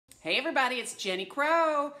Hey everybody, it's Jenny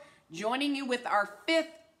Crow joining you with our 5th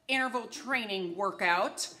interval training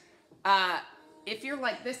workout. If you're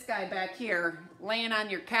like this guy back here, laying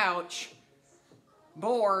on your couch,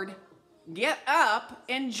 bored, get up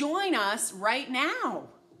and join us right now.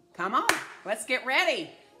 Come on, let's get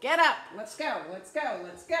ready. Get up, let's go, let's go,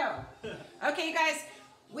 let's go. Okay, you guys,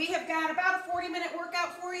 we have got about a 40-minute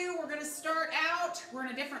workout for you. We're gonna start out, we're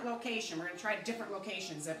in a different location. We're gonna try different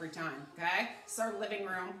locations every time, okay? This is our living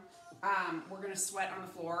room. We're gonna sweat on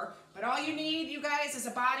the floor, but all you need, you guys, is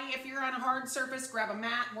a body. If you're on a hard surface, grab a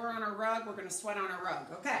mat. We're on a rug. We're gonna sweat on a rug,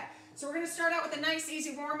 okay? So we're gonna start out with a nice,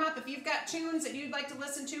 easy warm-up. If you've got tunes that you'd like to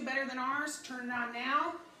listen to better than ours, turn it on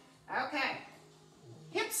now. Okay.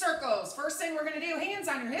 Hip circles. First thing we're gonna do, hands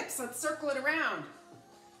on your hips. Let's circle it around.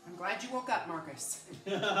 I'm glad you woke up, Marcus.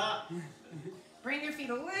 Bring your feet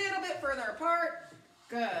a little bit further apart.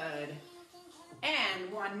 Good.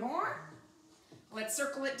 And one more. Let's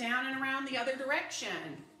circle it down and around the other direction.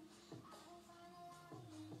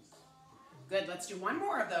 Good, let's do one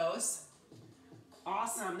more of those.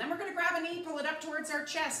 Awesome. Then we're gonna grab a knee, pull it up towards our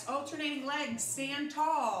chest, alternating legs, stand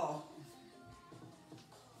tall.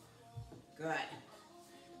 Good.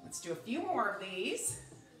 Let's do a few more of these.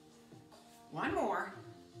 One more.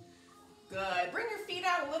 Good. Bring your feet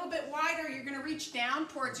out a little bit wider. You're gonna reach down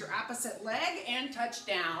towards your opposite leg and touch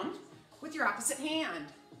down with your opposite hand.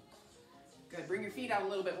 Good, bring your feet out a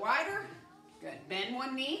little bit wider. Good, bend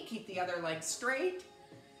one knee, keep the other leg straight.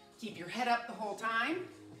 Keep your head up the whole time.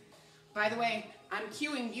 By the way, I'm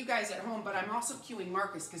cueing you guys at home, but I'm also cueing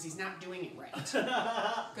Marcus because he's not doing it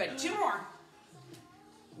right. Good, two more.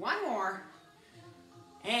 One more.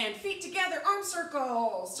 And feet together, arm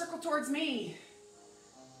circle. Circle towards me.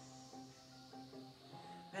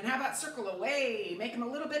 And how about circle away? Make them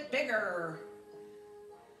a little bit bigger.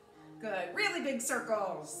 Good, really big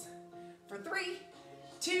circles. For 3,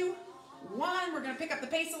 2, 1, we're gonna pick up the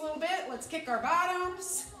pace a little bit. Let's kick our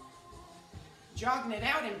bottoms. Jogging it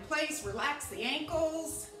out in place, relax the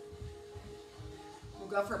ankles. We'll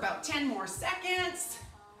go for about 10 more seconds.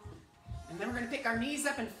 And then we're gonna pick our knees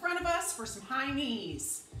up in front of us for some high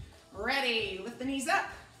knees. Ready, lift the knees up.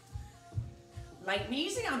 Light and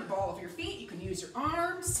easy on the ball of your feet. You can use your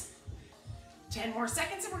arms. 10 more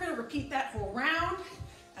seconds and we're gonna repeat that whole round.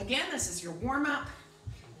 Again, this is your warm-up.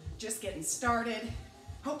 Just getting started.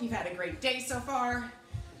 Hope you've had a great day so far.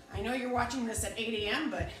 I know you're watching this at 8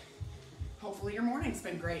 a.m., but hopefully your morning's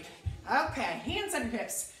been great. Okay, hands on your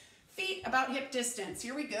hips. Feet about hip distance.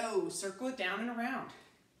 Here we go. Circle it down and around.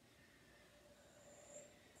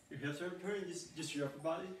 Your hips are turning, just your upper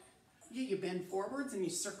body? Yeah, you bend forwards and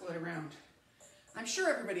you circle it around. I'm sure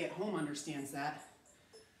everybody at home understands that.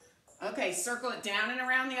 Okay, circle it down and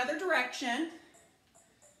around the other direction.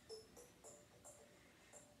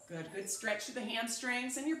 Good, good stretch to the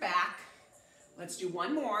hamstrings and your back. Let's do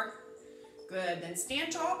one more. Good, then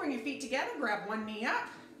stand tall, bring your feet together, grab one knee up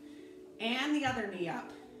and the other knee up.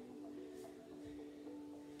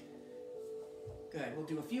 Good, we'll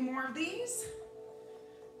do a few more of these.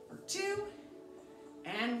 For 2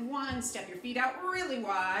 and 1, step your feet out really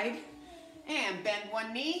wide and bend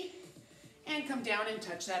one knee and come down and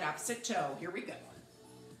touch that opposite toe. Here we go.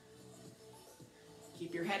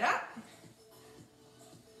 Keep your head up.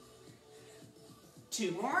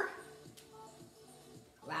 2 more.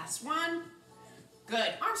 Last one.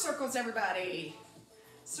 Good. Arm circles, everybody.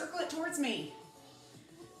 Circle it towards me.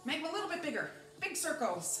 Make them a little bit bigger. Big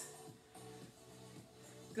circles.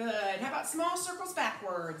 Good. How about small circles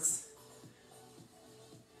backwards?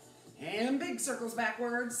 And big circles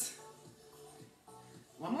backwards.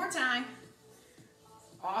 One more time.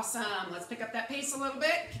 Awesome. Let's pick up that pace a little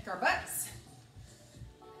bit. Kick our butts.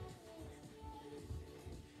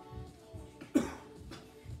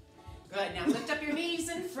 Good, now lift up your knees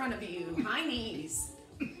in front of you, high knees.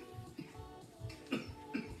 You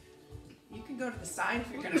can go to the side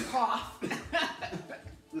if you're gonna cough.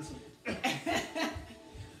 Listen.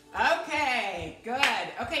 Okay,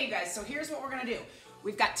 good. Okay, you guys, so here's what we're gonna do.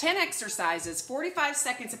 We've got 10 exercises, 45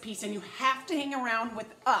 seconds apiece, and you have to hang around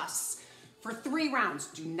with us for 3 rounds.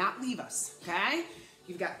 Do not leave us, okay?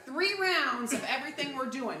 You've got 3 rounds of everything we're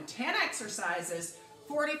doing, 10 exercises,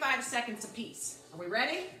 45 seconds apiece. Are we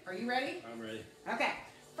ready? Are you ready? I'm ready. Okay,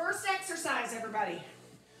 first exercise, everybody.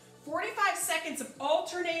 45 seconds of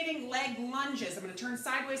alternating leg lunges. I'm gonna turn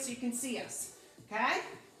sideways so you can see us. Okay,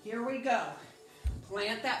 here we go.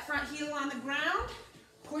 Plant that front heel on the ground.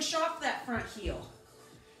 Push off that front heel.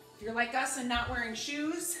 If you're like us and not wearing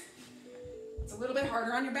shoes, it's a little bit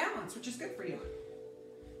harder on your balance, which is good for you.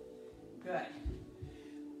 Good.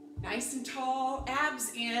 Nice and tall,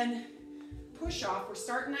 abs in. Push off. We're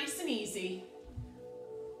starting nice and easy.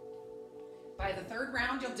 By the third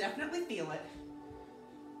round, you'll definitely feel it.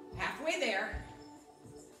 Halfway there.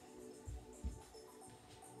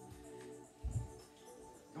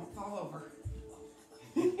 Don't fall over.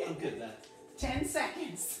 I'm good at that. 10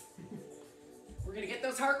 seconds. We're gonna get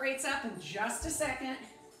those heart rates up in just a second.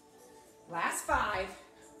 Last 5,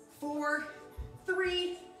 4,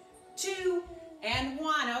 3, 2, and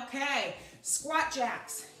 1. Okay, squat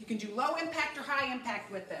jacks. You can do low impact or high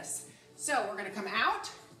impact with this. So we're gonna come out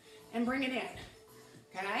and bring it in.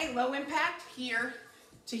 Okay, low impact here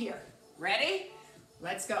to here. Ready?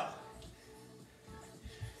 Let's go.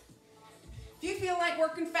 If you feel like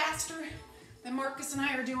working faster than Marcus and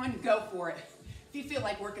I are doing, go for it. If you feel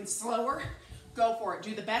like working slower, go for it.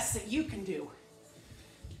 Do the best that you can do.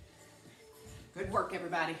 Good work,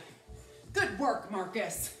 everybody. Good work,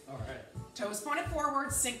 Marcus. All right. Toes pointed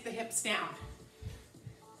forward, sink the hips down.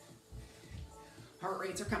 Heart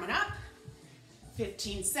rates are coming up.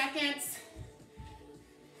 15 seconds.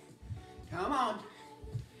 Come on.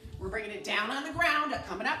 We're bringing it down on the ground.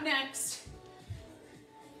 Coming up next.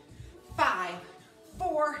 5,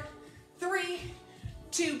 4, 3,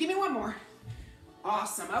 2. Give me one more.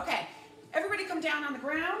 Awesome. Okay. Everybody come down on the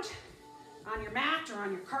ground, on your mat or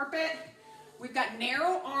on your carpet. We've got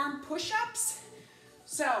narrow arm push-ups.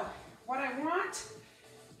 So what I want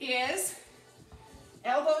is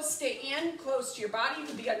elbows stay in close to your body. You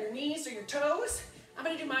can be on your knees or your toes. I'm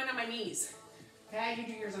going to do mine on my knees. Okay, you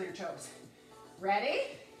do yours on your toes. Ready?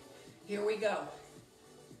 Here we go. How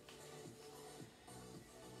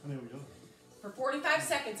many are we doing? For 45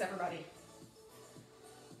 seconds, everybody.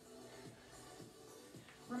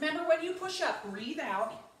 Remember, when you push up, breathe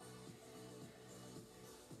out.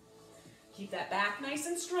 Keep that back nice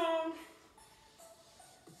and strong.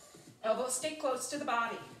 Elbows stay close to the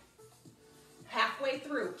body. Halfway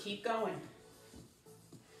through, keep going.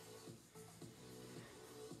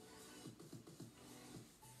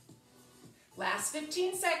 Last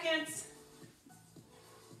 15 seconds.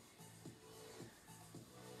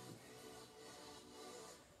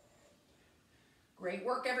 Great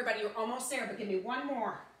work, everybody. You're almost there, but give me one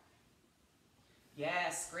more.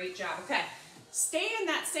 Yes, great job. Okay, stay in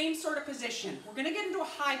that same sort of position. We're gonna get into a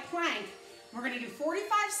high plank. We're gonna do 45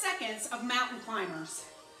 seconds of mountain climbers.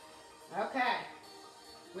 Okay,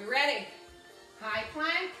 we ready? High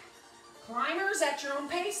plank, climbers at your own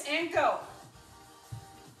pace, and go.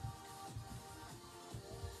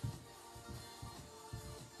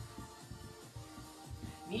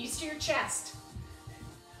 Knees to your chest.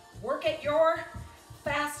 Work at your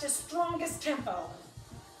fastest, strongest tempo.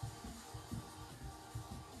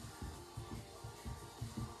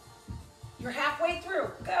 You're halfway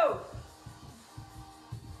through. Go.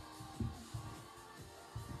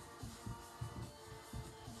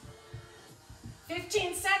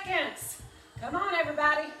 "15 seconds. Come on,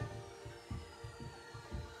 everybody.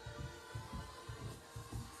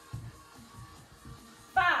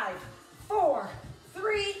 Five, 4,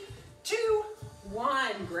 3, 2,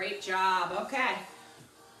 1. Great job. Okay.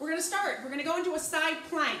 We're going to start. We're going to go into a side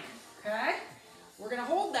plank. Okay? We're going to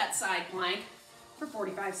hold that side plank for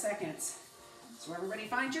 45 seconds. So everybody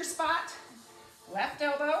find your spot. Left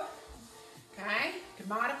elbow. Okay? You can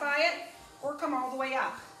modify it or come all the way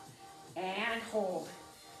up. And hold.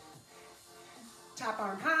 Top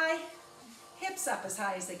arm high. Hips up as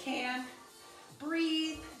high as they can.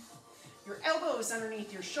 Breathe. Your elbows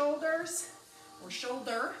underneath your shoulders or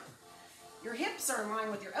shoulder. Your hips are in line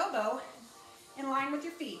with your elbow, in line with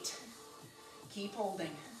your feet. Keep holding.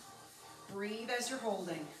 Breathe as you're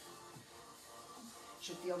holding.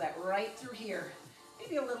 Should feel that right through here.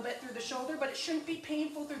 Maybe a little bit through the shoulder, but it shouldn't be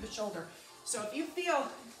painful through the shoulder. So if you feel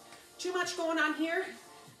too much going on here,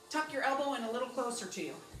 tuck your elbow in a little closer to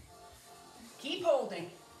you. Keep holding.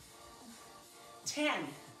 10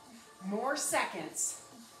 more seconds.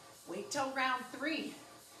 Wait till round 3.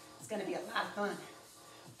 It's going to be a lot of fun.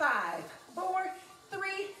 5, 4, 3,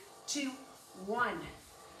 2, 1.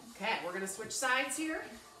 Okay, we're going to switch sides here.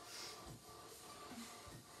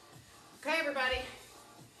 Okay, everybody.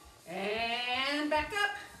 And back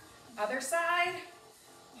up. Other side.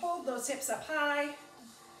 Hold those hips up high.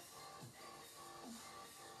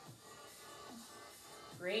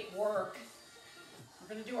 Great work.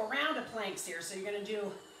 We're going to do a round of planks here. So you're going to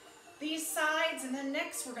do these sides, and then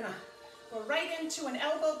next we're going to go right into an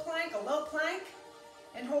elbow plank, a low plank,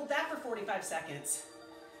 and hold that for 45 seconds.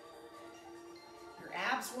 Your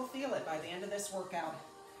abs will feel it by the end of this workout.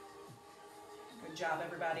 Good job,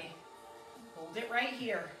 everybody. Hold it right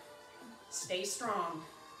here. Stay strong.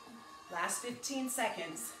 Last 15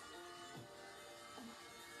 seconds.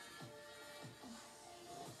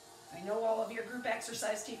 I know all of your group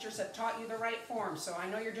exercise teachers have taught you the right form, so I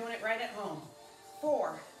know you're doing it right at home.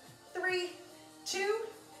 4, 3, 2,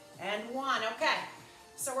 and 1. Okay,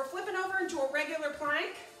 so we're flipping over into a regular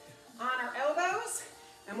plank on our elbows,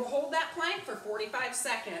 and we'll hold that plank for 45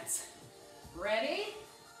 seconds. Ready?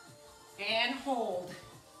 And hold.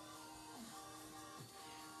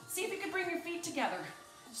 See if you can bring your feet together.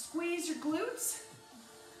 Squeeze your glutes.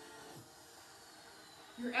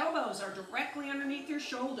 Your elbows are directly underneath your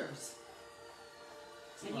shoulders.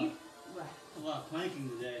 And you, what? A lot of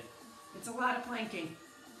planking today. It's a lot of planking.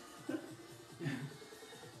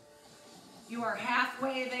 You are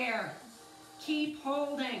halfway there. Keep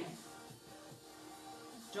holding.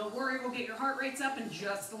 Don't worry, we'll get your heart rates up in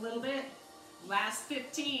just a little bit. Last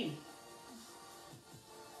 15.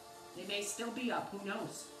 They may still be up, who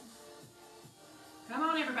knows? Come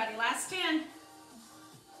on, everybody, last 10.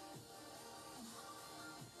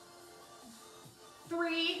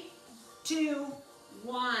 3, 2,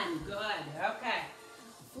 1. Good. Okay.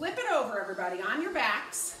 Flip it over, everybody, on your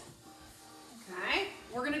backs. Okay.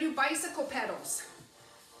 We're going to do bicycle pedals.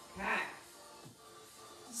 Okay.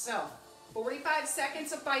 So, 45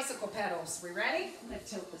 seconds of bicycle pedals. We ready? I'm going to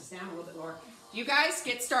tilt this down a little bit lower. You guys,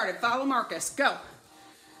 get started. Follow Marcus. Go.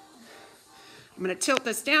 I'm going to tilt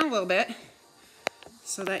this down a little bit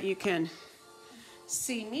so that you can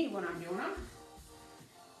see me when I'm doing them.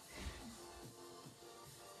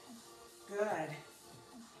 Good.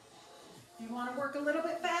 If you want to work a little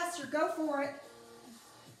bit faster, go for it.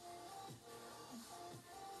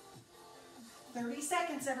 30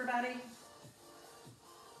 seconds, everybody.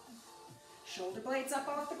 Shoulder blades up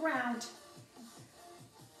off the ground.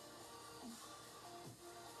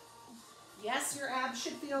 Yes, your abs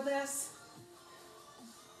should feel this.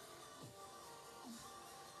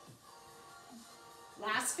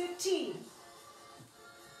 Last 15.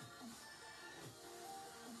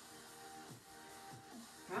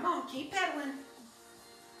 Come on, keep pedaling.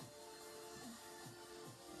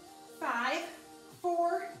 5,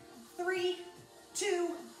 4, 3,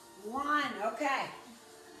 2, 1. Okay,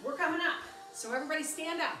 we're coming up. So everybody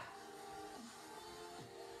stand up.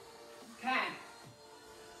 Okay.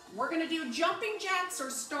 We're going to do jumping jacks or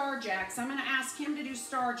star jacks. I'm going to ask him to do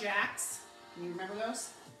star jacks. Can you remember those?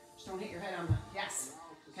 Just don't hit your head on the, yes.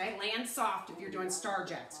 Okay, land soft if you're doing star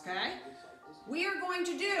jacks, okay? We are going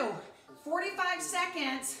to do 45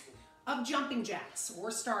 seconds of jumping jacks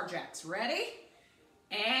or star jacks. Ready?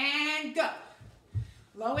 And go.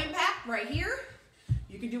 Low impact right here.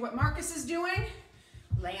 You can do what Marcus is doing.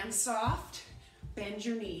 Land soft, bend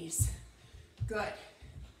your knees. Good.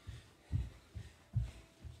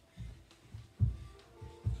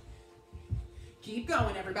 Keep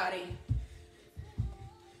going, everybody.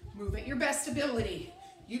 Move at your best ability.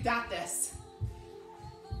 You got this.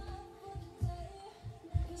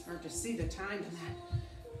 It's hard to see the time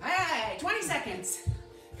in that. Hey, 20 seconds.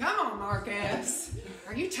 Come on, Marcus.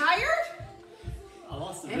 Are you tired? I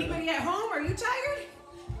lost the Anybody at home, are you tired?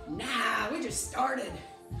 Nah, we just started.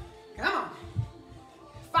 Come on.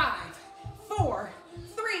 5, 4,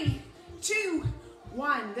 3, 2,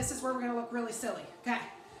 1. This is where we're gonna look really silly, okay?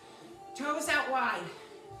 Toes out wide,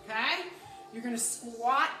 okay? You're gonna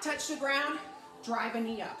squat, touch the ground, drive a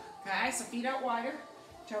knee up, okay? So feet out wider,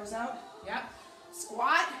 toes out, yep.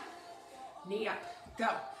 Squat, knee up, go.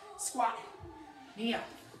 Squat, knee up.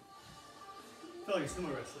 I feel like a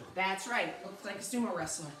sumo wrestler. That's right, looks like a sumo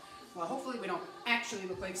wrestler. Well, hopefully we don't actually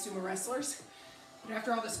look like sumo wrestlers. But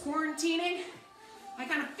after all this quarantining, I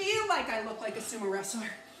kind of feel like I look like a sumo wrestler.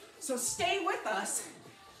 So stay with us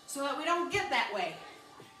so that we don't get that way.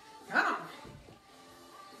 Come on.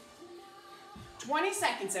 20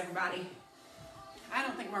 seconds, everybody. I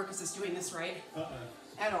don't think Marcus is doing this right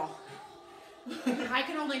at all. I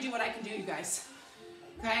can only do what I can do, you guys.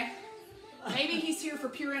 Okay? Maybe he's here for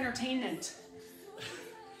pure entertainment.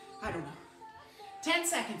 I don't know. 10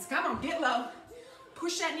 seconds. Come on, get low.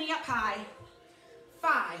 Push that knee up high.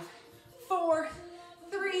 5, 4,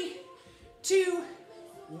 3, 2,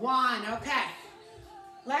 1. Okay.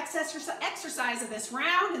 Last exercise of this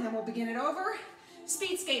round, and then we'll begin it over.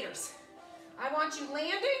 Speed skaters. I want you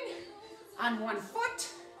landing on one foot.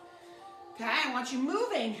 Okay, I want you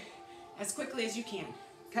moving as quickly as you can.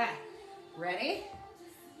 Okay, ready?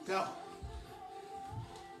 Go.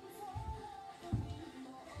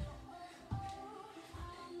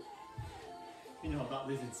 You know about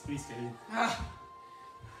losing speed skating.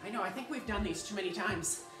 I know, I think we've done these too many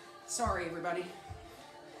times. Sorry, everybody.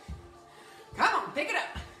 Come on, pick it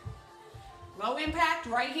up. Low impact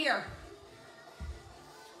right here.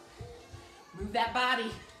 Move that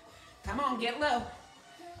body. Come on, get low.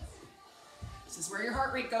 This is where your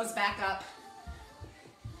heart rate goes back up.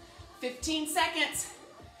 15 seconds.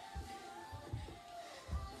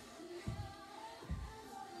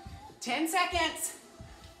 10 seconds.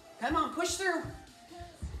 Come on, push through.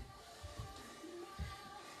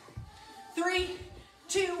 3,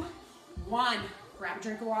 2, 1. Grab a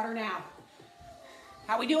drink of water now.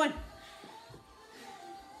 How we doing?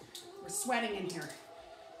 We're sweating in here.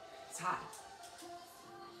 It's hot.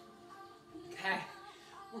 Okay,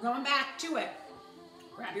 we're going back to it.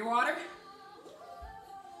 Grab your water.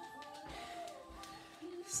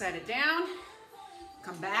 Set it down.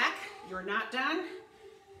 Come back. You're not done.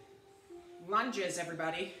 Lunges,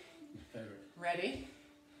 everybody. Ready?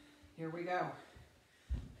 Here we go.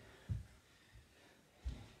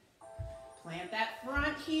 Plant that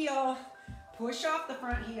front heel. Push off the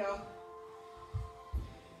front heel.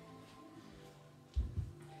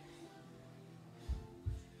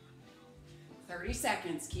 "30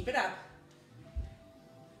 seconds. Keep it up.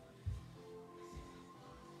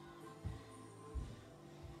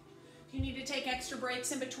 If you need to take extra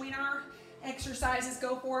breaks in between our exercises,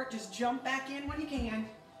 go for it. Just jump back in when you can.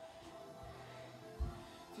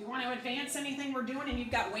 If you want to advance anything we're doing and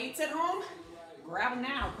you've got weights at home, grab them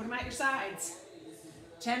now. Put them at your sides.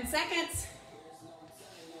 10 seconds.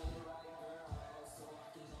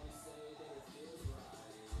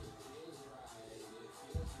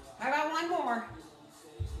 How about one more?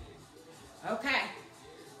 Okay.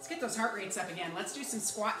 Let's get those heart rates up again. Let's do some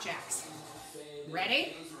squat jacks.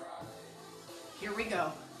 Ready? Here we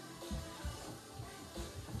go.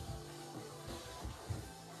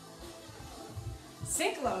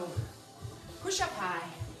 Sink low. Push up high.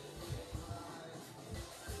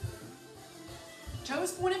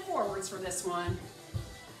 Toes pointed forwards for this one.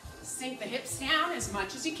 Sink the hips down as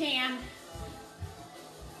much as you can.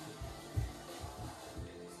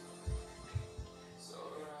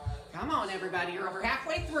 Come on, everybody. You're over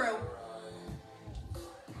halfway through.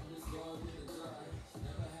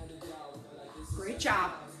 Great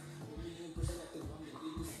job.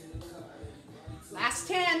 Last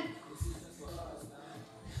 10.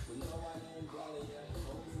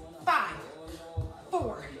 5,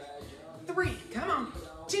 4, 3. Come on.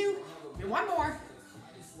 2. And one more.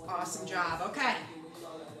 Awesome job. Okay.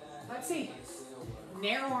 Let's see.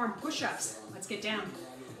 Narrow arm push-ups. Let's get down.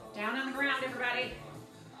 Down on the ground, everybody.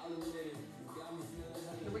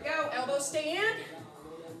 Here we go. Elbows stay in.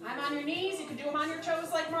 I'm on your knees. You can do them on your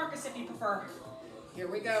toes like Marcus if you prefer. Here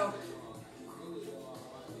we go.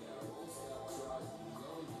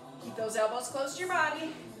 Keep those elbows close to your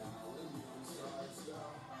body.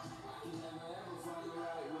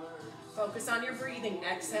 Focus on your breathing.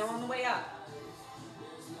 Exhale on the way up.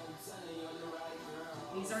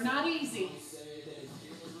 These are not easy.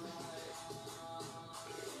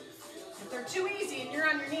 If they're too easy and you're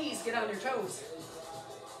on your knees, get on your toes.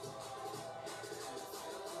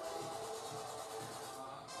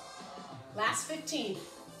 Last 15.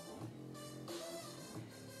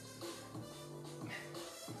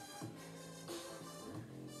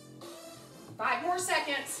 Five more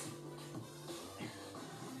seconds.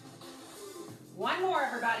 One more,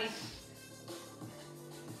 everybody.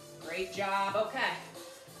 Great job. Okay.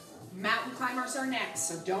 Mountain climbers are next,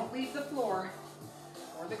 so don't leave the floor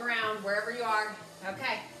or the ground, wherever you are.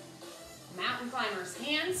 Okay. Mountain climbers.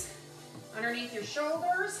 Hands underneath your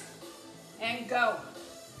shoulders and go.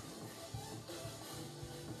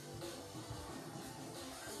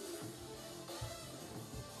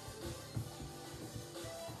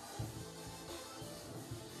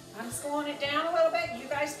 I'm slowing it down a little bit. You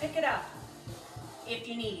guys pick it up if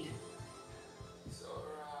you need.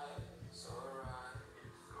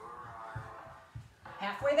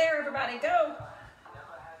 Halfway there, everybody, go.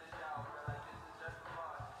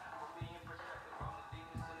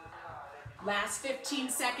 Last 15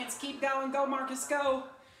 seconds. Keep going. Go, Marcus, go.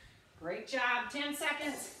 Great job. 10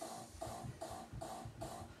 seconds.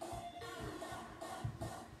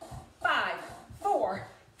 5, 4,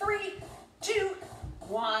 3, 2,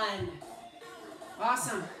 1.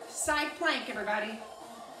 Awesome. Side plank, everybody.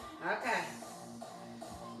 Okay.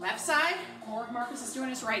 Left side, or Marcus is doing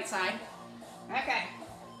his right side. Okay.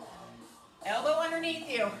 Elbow underneath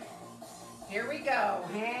you. Here we go.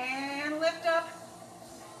 Hand lift up.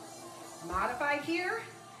 Modify here.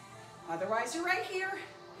 Otherwise, you're right here.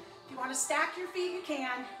 If you want to stack your feet, you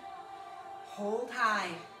can. Hold high.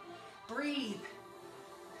 Breathe.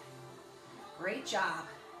 Great job.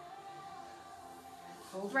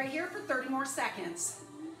 Hold right here for 30 more seconds.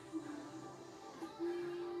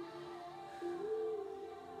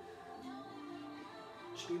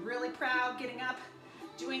 Should be really proud getting up,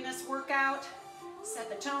 doing this workout. Set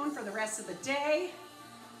the tone for the rest of the day.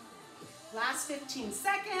 Last 15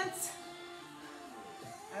 seconds.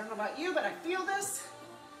 I don't know about you, but I feel this.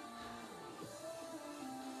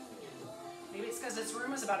 Maybe it's because this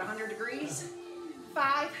room is about 100 degrees.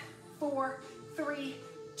 5, 4, 3,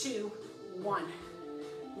 2, 1.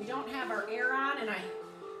 We don't have our air on, and my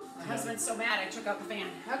husband's so mad I took out the fan.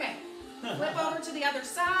 Okay, flip over to the other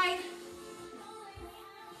side.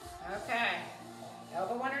 Okay,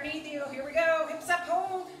 elbow underneath you. Here we go, hips up,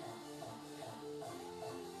 hold.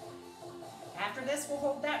 After this, we'll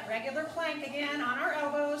hold that regular plank again on our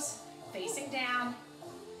elbows, facing down.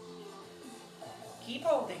 Keep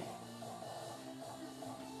holding.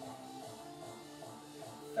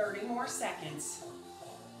 30 more seconds.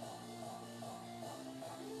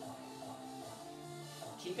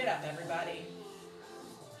 Keep it up, everybody.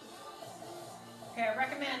 Okay, I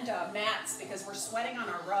recommend mats because we're sweating on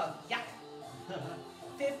our rug. Yuck.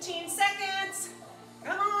 15 seconds.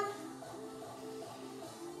 Come on.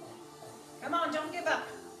 Come on, don't give up.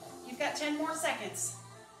 You've got 10 more seconds.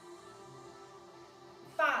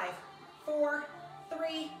 5, 4,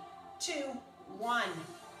 3, 2, 1.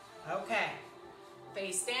 Okay.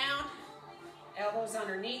 Face down, elbows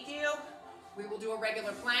underneath you. We will do a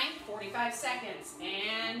regular plank, 45 seconds,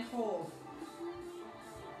 and hold.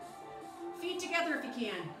 Feet together if you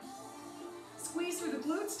can. Squeeze through the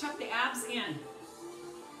glutes, tuck the abs in.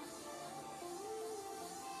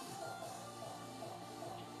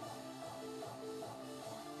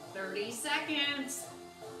 Thirty seconds.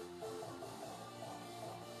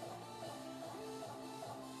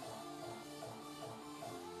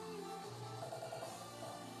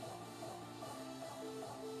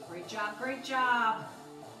 Great job.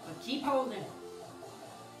 But keep holding.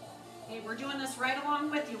 Hey, we're doing this right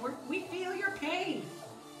along with you. We feel your pain.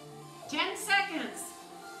 10 seconds.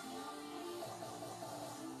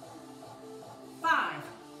 5,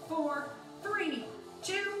 4, 3,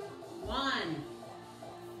 2, 1.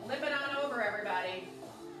 Flip it on over, everybody.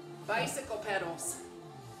 Bicycle pedals.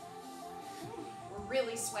 We're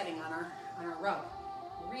really sweating on our rug.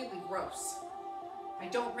 Really gross. I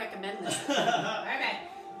don't recommend this. Okay.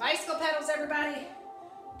 Bicycle pedals, everybody.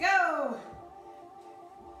 Go!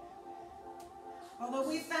 Although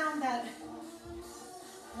we found that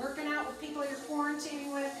working out with people you're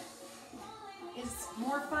quarantining with is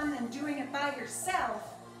more fun than doing it by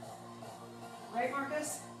yourself. Right,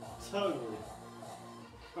 Marcus? Totally.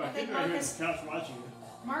 Well, I think we're here on the couch watching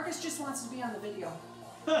it. Marcus just wants to be on the video.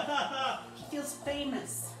 He feels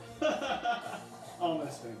famous.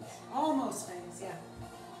 Almost famous. Almost famous, yeah.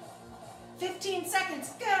 15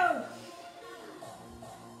 seconds, go!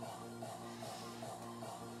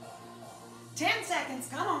 10 seconds,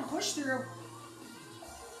 come on, push through.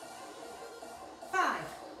 5,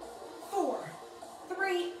 4,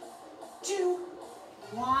 3, 2,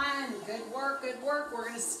 1. Good work, good work. We're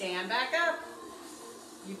gonna stand back up.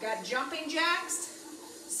 You've got jumping jacks,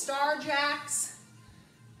 star jacks,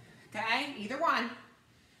 okay, either one.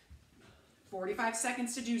 45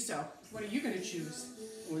 seconds to do so. What are you gonna choose?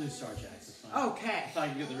 We'll do star jacks, it's fine. Okay. If I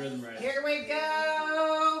can get the rhythm right. Here we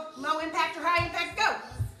go. Low impact or high impact, go.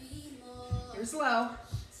 Here's low.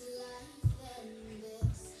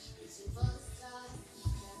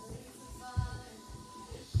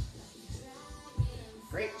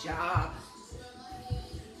 Great job.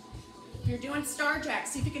 If you're doing star jack,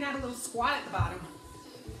 see if you can add a little squat at the bottom.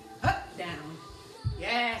 Up, down.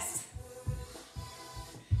 Yes.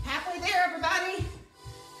 Halfway there, everybody.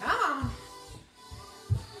 Come on.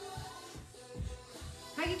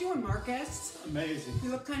 How you doing, Marcus? Amazing.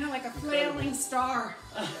 You look kind of like a flailing star.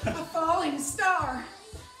 A falling star.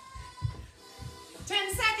 10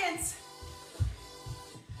 seconds.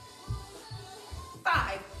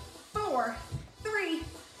 5, 4, 3,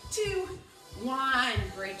 2, 1.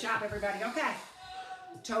 Great job, everybody. Okay.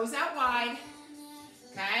 Toes out wide.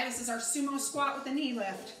 Okay, this is our sumo squat with the knee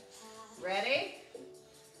lift. Ready?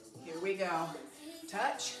 Here we go.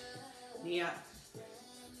 Touch, knee up.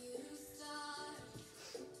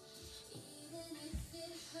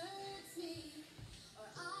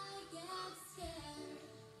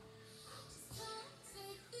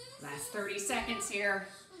 Last 30 seconds here.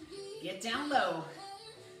 Get down low.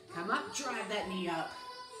 Come up, drive that knee up.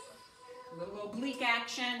 A little oblique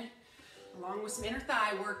action, along with some inner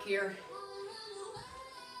thigh work here.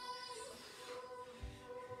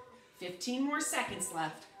 15 more seconds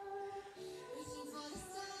left.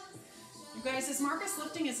 You guys, is Marcus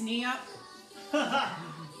lifting his knee up?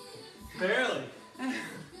 Barely.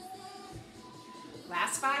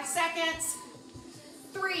 Last 5 seconds.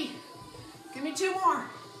 3. Give me 2 more.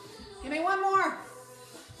 Give me 1 more.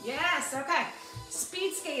 Yes, okay.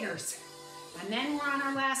 Speed skaters. And then we're on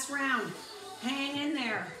our last round. Hang in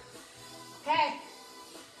there. Okay.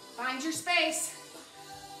 Find your space.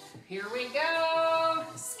 Here we go.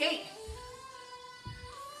 Skate.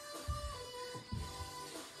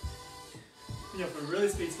 Yeah, if we really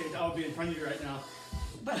speed skate, I would be in front of you right now.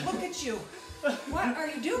 But look at you. What are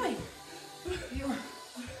you doing?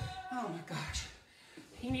 Oh my gosh.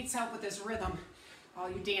 He needs help with his rhythm. All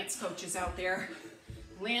you dance coaches out there.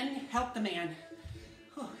 Lynn, help the man.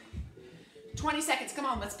 20 seconds, come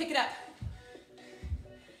on, let's pick it up.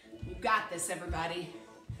 You got this, everybody.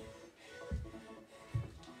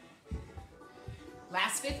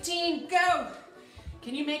 Last 15, go.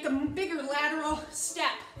 Can you make a bigger lateral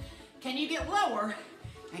step? Can you get lower?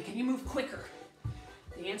 And can you move quicker?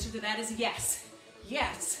 The answer to that is yes.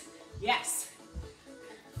 Yes, yes.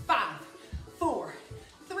 5, 4,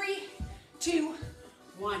 3, 2,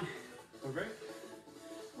 1. Water break?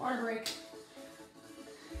 Water break.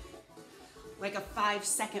 Like a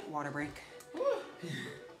 5-second water break. Woo.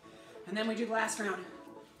 And then we do the last round.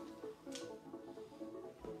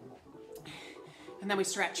 And then we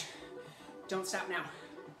stretch. Don't stop now.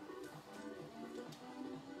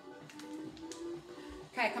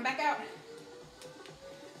 Okay, come back out.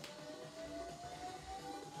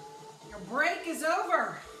 Your break is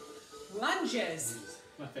over. Lunges.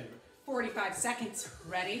 My favorite. 45 seconds.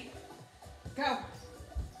 Ready? Go.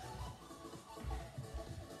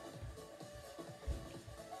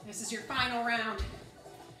 This is your final round.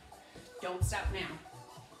 Don't stop now.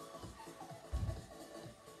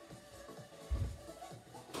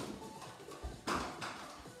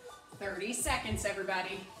 "30 seconds,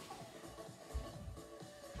 everybody.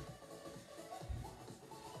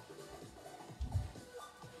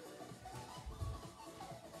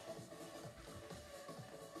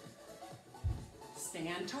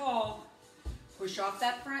 Stand tall. Push off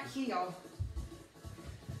that front heel.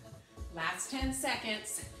 Last 10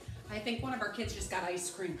 seconds. I think one of our kids just got ice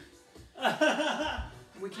cream.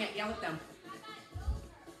 We can't yell at them.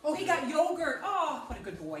 Oh, he got yogurt. Oh, what a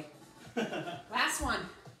good boy. Last one.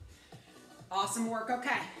 Awesome work.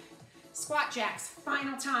 Okay. Squat jacks.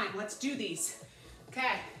 Final time. Let's do these.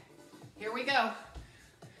 Okay. Here we go.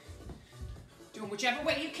 Do them whichever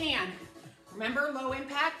way you can. Remember, low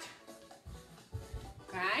impact.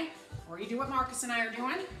 Okay. Or you do what Marcus and I are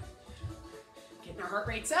doing. Getting our heart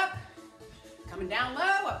rates up. Coming down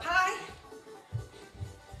low, up high.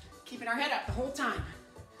 Keeping our head up the whole time.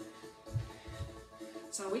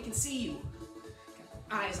 So we can see you.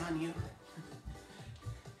 Got eyes on you.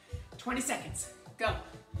 20 seconds. Go.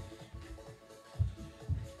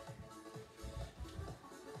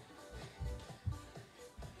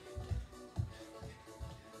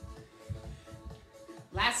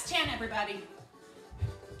 Last 10, everybody.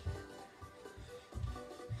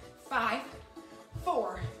 5,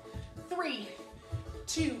 4, 3,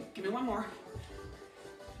 2, give me one more.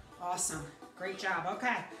 Awesome, great job,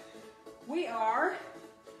 okay. We are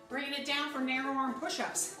bringing it down for narrow arm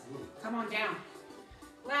push-ups. Come on down.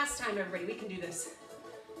 Last time, everybody, we can do this.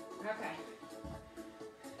 Okay.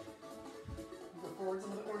 Go forwards a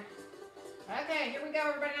little bit more. Okay, here we go,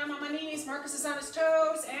 everybody. I'm on my knees, Marcus is on his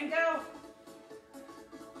toes, and go.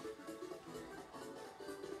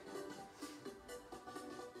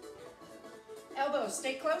 Elbows,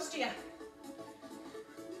 stay close to you.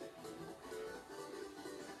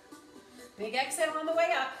 Big exhale on the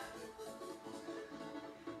way up.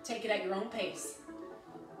 Take it at your own pace.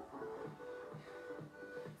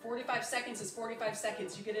 45 seconds is 45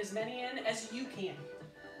 seconds. You get as many in as you can.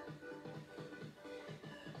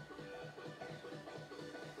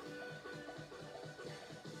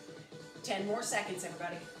 Ten more seconds,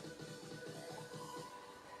 everybody.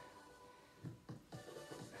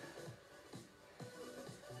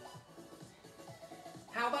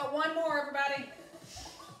 How about one more, everybody?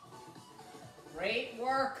 Great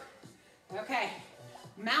work. Okay,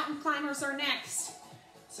 mountain climbers are next.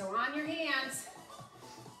 So on your hands.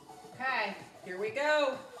 Okay, here we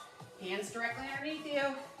go. Hands directly underneath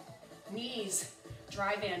you. Knees,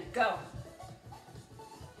 drive in, go.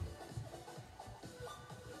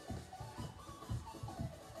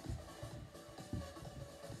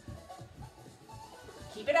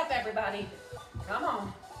 Keep it up, everybody. Come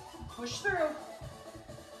on, push through.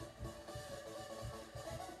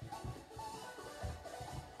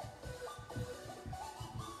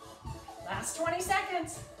 Last 20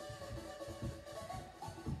 seconds.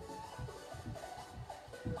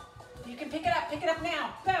 You can pick it up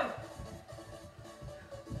now. Go.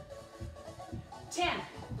 10.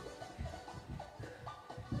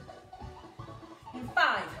 And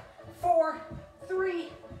 5, 4, 3,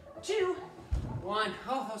 2, 1.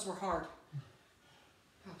 Oh, those were hard.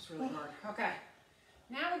 That was really hard. Okay.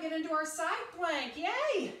 Now we get into our side plank.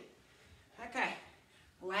 Yay. Okay.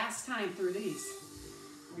 Last time through these.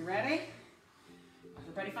 You ready?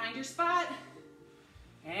 Everybody find your spot.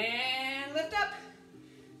 And lift up.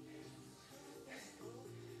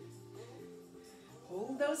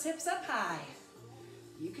 Hold those hips up high.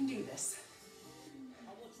 You can do this.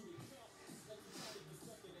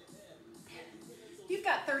 You've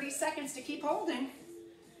got 30 seconds to keep holding.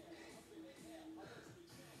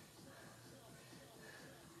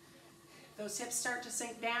 Those hips start to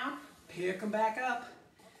sink down, pick them back up.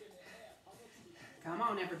 Come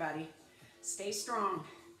on, everybody. Stay strong.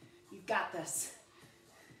 You've got this.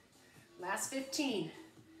 Last 15.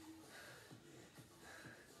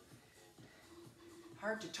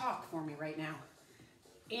 Hard to talk for me right now.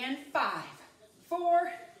 In 5,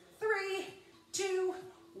 4, 3, 2,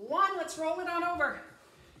 1. Let's roll it on over.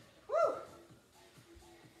 Woo!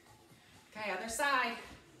 Okay, other side.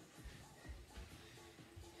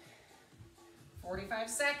 45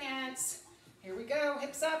 seconds. Here we go,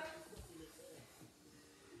 hips up.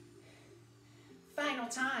 Final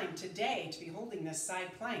time today to be holding this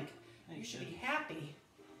side plank. You should be happy,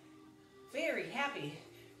 very happy.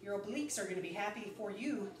 Your obliques are going to be happy for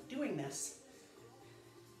you doing this.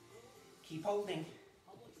 Keep holding.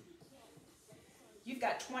 You've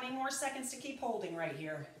got 20 more seconds to keep holding right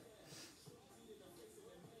here.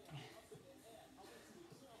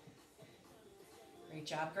 Great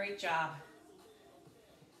job, great job.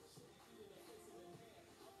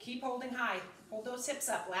 Keep holding high. Hold those hips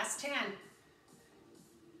up. Last 10.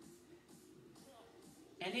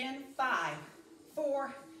 And in 5,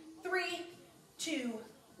 4, 3, 2,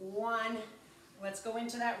 1. Let's go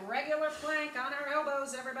into that regular plank on our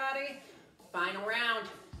elbows, everybody. Final round.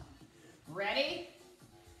 Ready?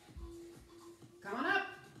 Come on up.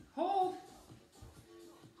 Hold.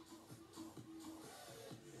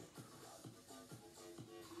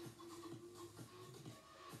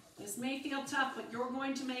 This may feel tough, but you're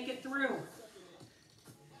going to make it through.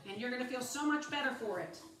 And you're going to feel so much better for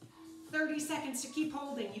it. 30 seconds to keep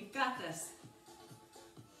holding. You've got this.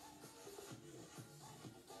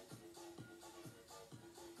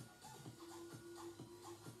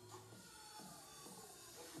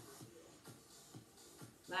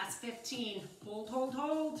 Last 15. Hold, hold,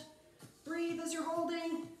 hold. Breathe as you're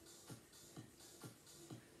holding.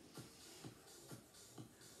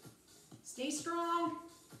 Stay strong.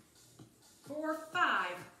 4, 5,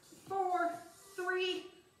 4, 3,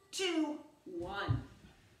 2, 1.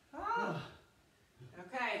 Oh.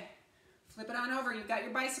 Okay. Flip it on over. You've got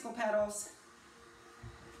your bicycle pedals.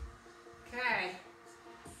 Okay.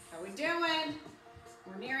 How we doing?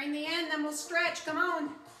 We're nearing the end, then we'll stretch. Come on.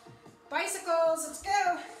 Bicycles, let's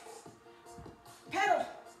go. Pedal.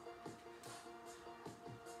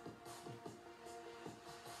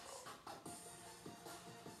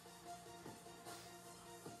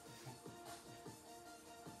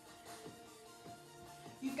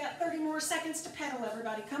 You've got 30 more seconds to pedal,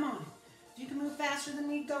 everybody. Come on. If you can move faster than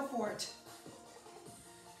me, go for it.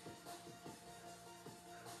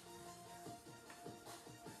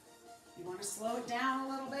 You want to slow it down a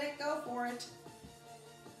little bit? Go for it.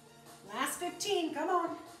 Last 15, come on.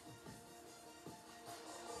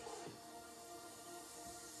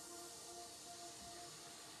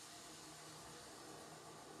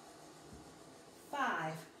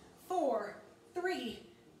 Five, 4, 3,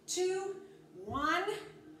 2, 1.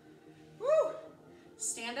 Woo!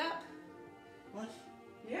 Stand up. What?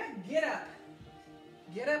 Yeah, get up.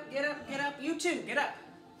 Get up, get up, get up. You too, get up.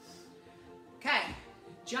 Okay,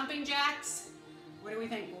 jumping jacks. What do we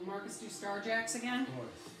think? Will Marcus do star jacks again? Of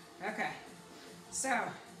course. Okay, so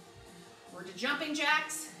we're to jumping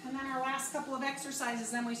jacks, and then our last couple of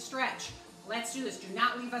exercises, then we stretch. Let's do this. Do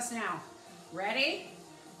not leave us now. Ready?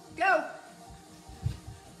 Go.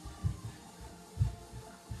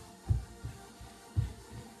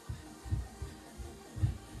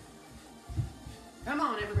 Come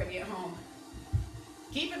on, everybody at home.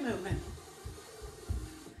 Keep it moving.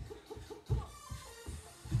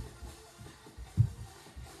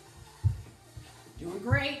 Doing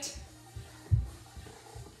great.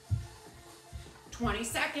 20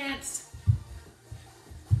 seconds.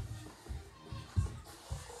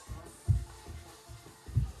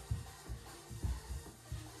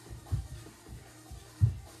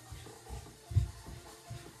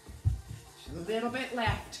 Just a little bit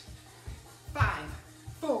left. 5,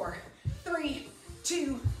 4, 3,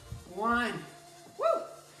 2, 1. Woo!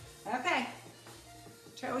 Okay.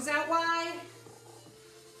 Toes out wide.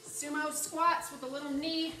 Sumo squats with a little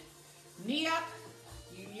knee up.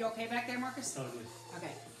 You okay back there, Marcus? Totally.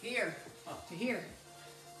 Okay, here to here.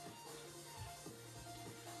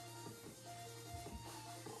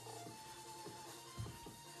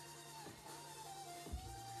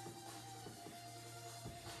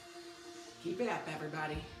 up,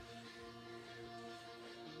 everybody.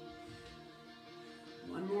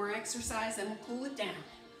 One more exercise, and we'll cool it down.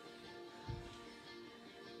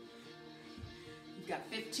 You've got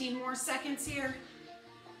 15 more seconds here.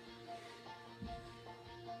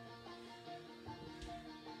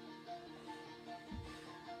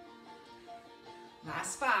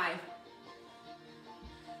 Last 5.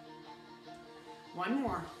 One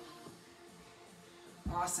more.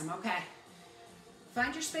 Awesome, okay.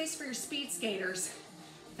 Find your space for your speed skaters.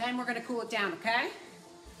 Then we're gonna cool it down, okay?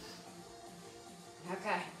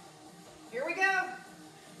 Okay, here we go.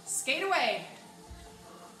 Skate away.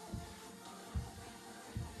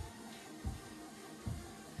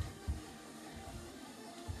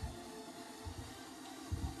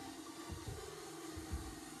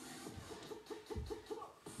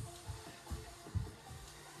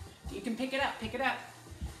 You can pick it up, pick it up.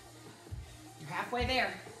 You're halfway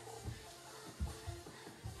there.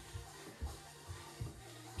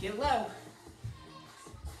 Get low.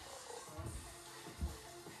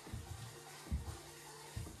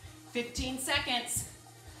 "15 seconds.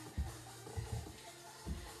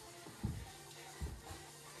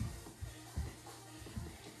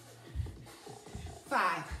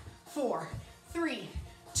 Five, 4, 3,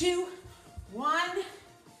 2, 1.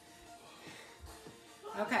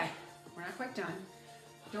 Okay, we're not quite done.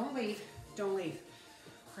 Don't leave, don't leave.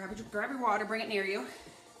 Grab your water, bring it near you.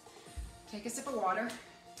 Take a sip of water.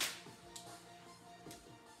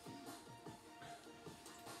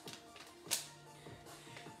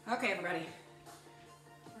 Okay, everybody.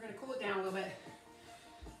 We're gonna cool it down a little bit.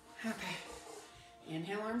 Okay.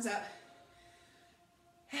 Inhale, arms up.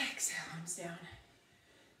 Exhale, arms down.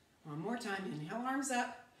 One more time. Inhale, arms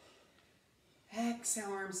up.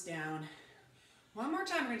 Exhale, arms down. One more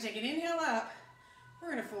time. We're gonna take an inhale up. We're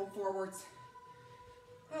gonna fold forwards.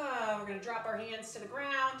 We're gonna drop our hands to the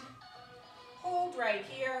ground. Hold right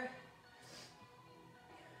here.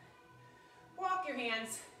 Walk your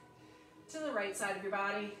hands to the right side of your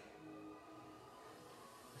body.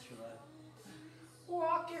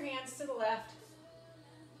 Walk your hands to the left.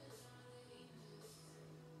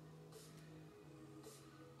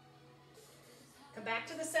 Come back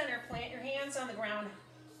to the center, plant your hands on the ground.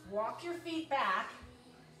 Walk your feet back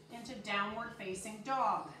into downward facing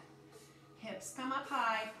dog. Hips come up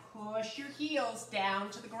high, push your heels down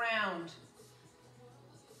to the ground.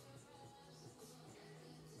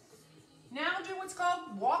 Now do what's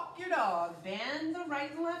called walk your dog. Bend the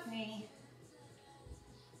right and left knee.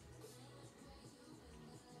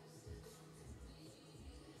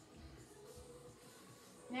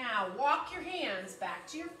 Now walk your hands back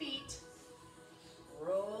to your feet.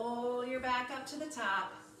 Roll your back up to the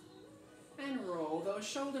top and roll those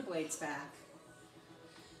shoulder blades back.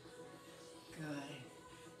 Good.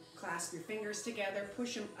 Clasp your fingers together,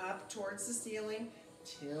 push them up towards the ceiling.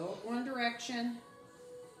 Tilt one direction.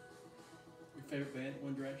 Your favorite band,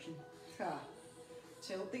 One Direction?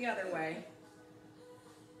 Tilt the other way.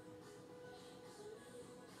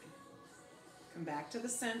 Come back to the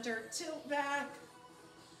center, tilt back.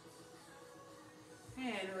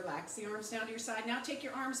 And relax the arms down to your side. Now take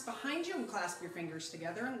your arms behind you and clasp your fingers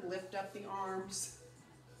together and lift up the arms.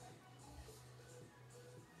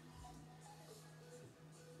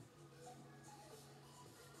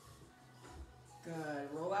 Good.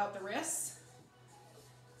 Roll out the wrists.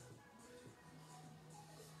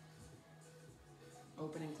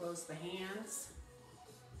 Open and close the hands.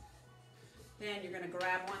 Then you're going to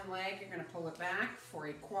grab one leg. You're going to pull it back for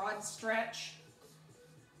a quad stretch.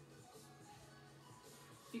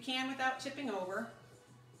 If you can without tipping over,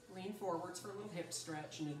 lean forwards for a little hip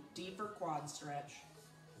stretch and a deeper quad stretch.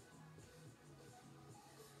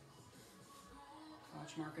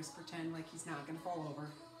 Watch Marcus pretend like he's not going to fall over.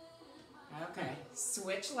 Okay,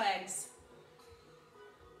 switch legs.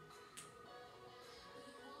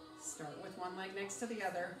 Start with one leg next to the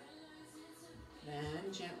other.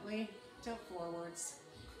 Then gently tilt forwards.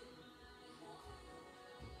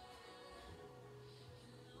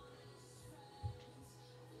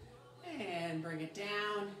 And bring it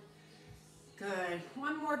down. Good.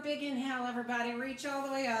 One more big inhale, everybody. Reach all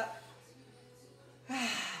the way up.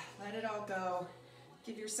 Let it all go.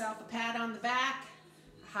 Give yourself a pat on the back.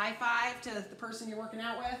 A high five to the person you're working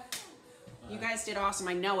out with. You guys did awesome.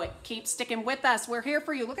 I know it. Keep sticking with us. We're here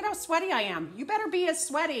for you. Look at how sweaty I am. You better be as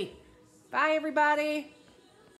sweaty. Bye, everybody.